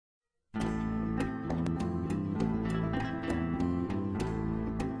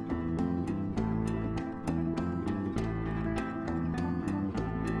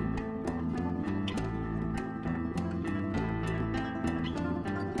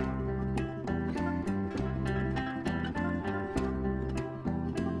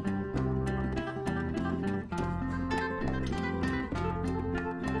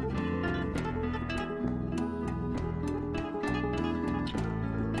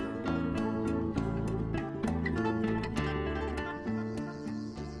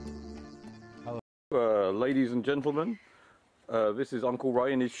Ladies and gentlemen, this is Uncle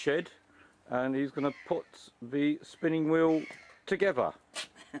Ray in his shed, and he's going to put the spinning wheel together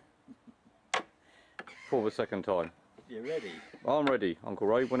for the second time. You ready? I'm ready, Uncle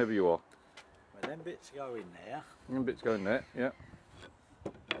Ray, whenever you are. Well, them bits go in there. Them bits go in there, yeah.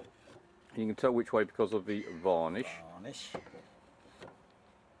 You can tell which way because of the varnish. Varnish.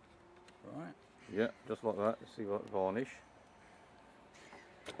 Right. Yeah, just like that. See that varnish.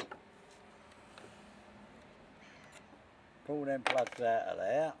 Pull them plugs out of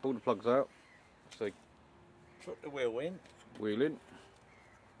there. Pull the plugs out. So Put the wheel in. wheel in.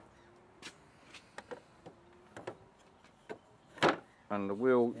 And the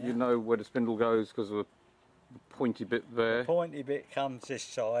wheel, Yeah. you know where the spindle goes because of the pointy bit there. The pointy bit comes this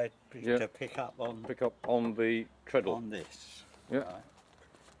side Yeah. to pick up on the treadle. on this. Yeah. Right.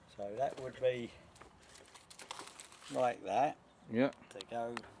 So that would be like that Yeah. to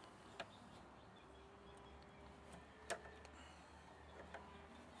go.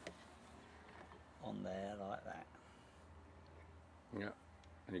 On there like that. Yeah.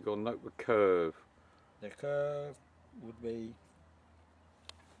 And you've got to note the curve. The curve would be,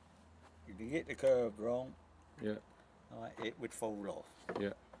 if you get the curve wrong, Yeah. right, it would fall off. Yeah.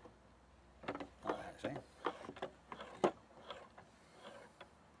 Like that, see?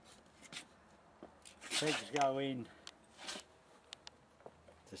 Pegs go in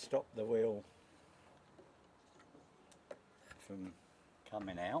to stop the wheel from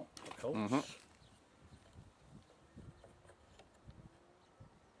coming out, of course. Mhm.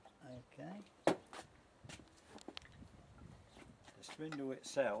 Okay. The spindle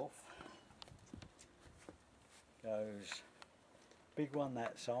itself goes big one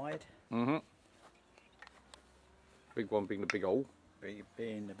that side, Mhm. Big one being the big hole.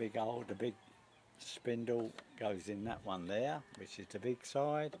 being the big hole, the big spindle goes in that one there, which is the big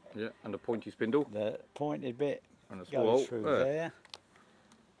side. Yeah. And the pointy spindle. The pointed bit And the small hole goes through there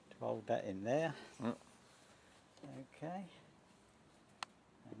to hold that in there. Yeah. Okay.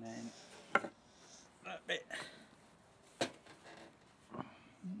 And then that bit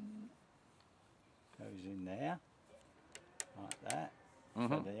goes in there like that for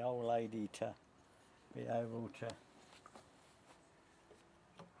Mhm. the old lady to be able to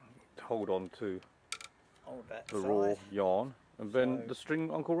Hold on to hold that the side. raw yarn. And then So- the string,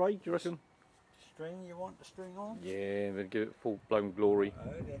 Uncle Ray, do you reckon? String, you want the string on? Yeah, then give it full blown glory. Oh,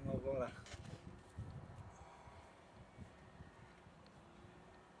 then I've got to. I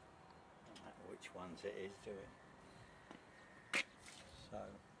don't know which ones it is doing. So,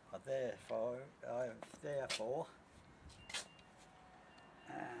 therefore,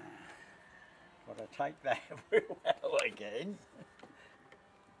 got to take that wheel out again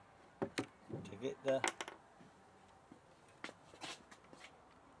to get the.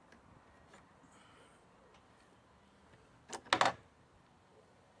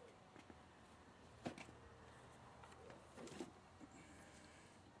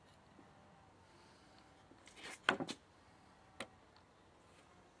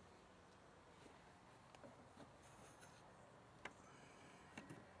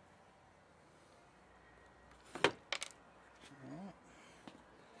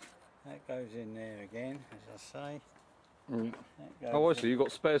 That goes in there again, as I say. Mm. That goes Oh, I in- see. You've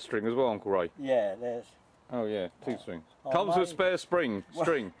got spare string as well, Uncle Ray. Yeah, there's. Oh, yeah. Two strings. Oh, Comes with mate. spare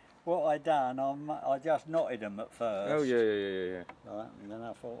string. What I done, I just knotted them at first. Oh, yeah. Right, and then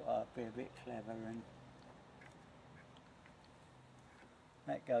I thought I'd be a bit clever and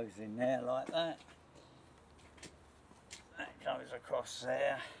that goes in there like that. That goes across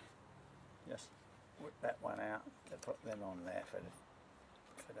there. Just whip that one out to put them on there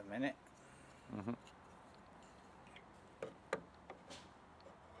for the minute. Mhm.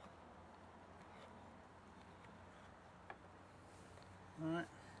 Right.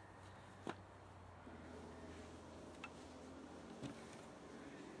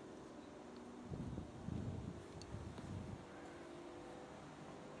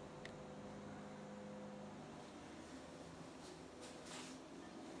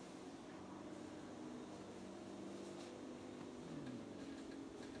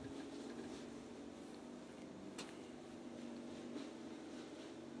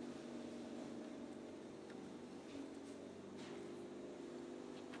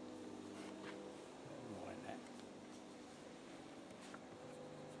 Like that.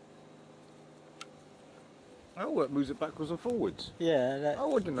 Oh, it moves it backwards and forwards. Yeah, that's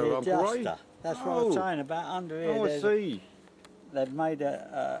Oh, I didn't know, Uncle Ray. That's what I was Oh. saying about under here. Oh, I see. They've made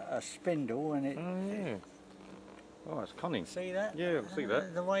a spindle and it. Oh, yeah. Oh, that's cunning. See that? Yeah, I can see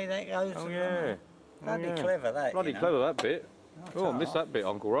that. The way that goes. Oh, yeah. Bloody Oh, yeah. clever that. Bloody you know. clever that bit. That's Oh, I missed all right. that bit,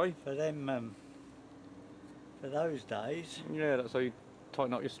 Uncle Ray. For them for those days. Yeah, that's how you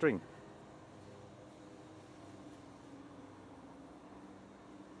tighten up your string.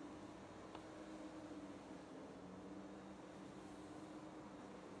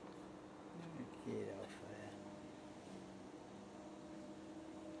 Get off there.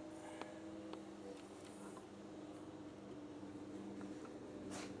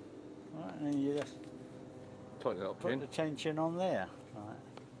 Right, and then you just Tighten it up, put Jin. the tension on there. Right.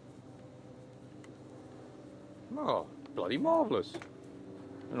 Oh, bloody marvellous.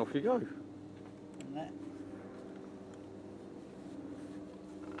 And off you go. And that.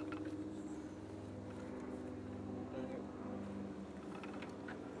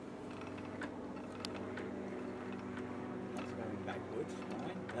 That's going backwards,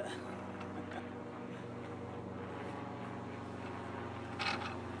 fine, but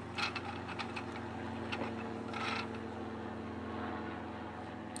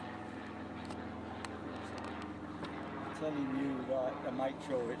telling you like to make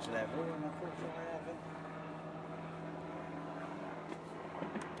sure it's level, and of course I haven't.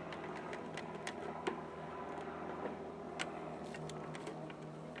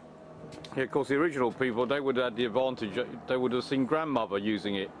 Yeah, of course, the original people, they would have had the advantage, they would have seen grandmother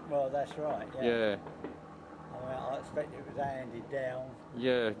using it. Well, that's right. Yeah. Yeah, I mean, I expect it was handed down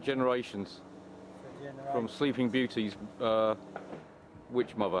yeah, generations. for generations. From Sleeping Beauty's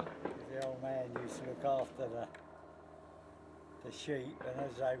witch mother. The old man used to look after the sheep, and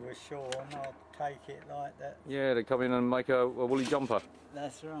as they were shorn, I'd take it like that. Yeah, they come in and make a woolly jumper.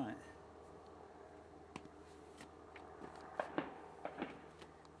 That's right.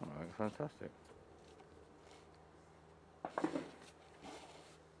 Alright, fantastic.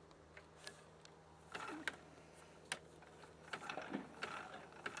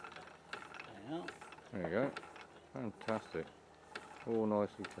 Yeah. There you go. Fantastic. All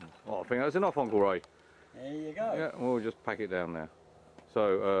nicely finished. Oh, I think that's enough, Uncle Ray. There you go. Yeah, we'll just pack it down now.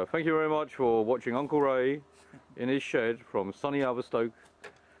 So, thank you very much for watching Uncle Ray in his shed from sunny Haverstoke,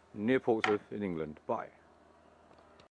 near Portsmouth in England. Bye.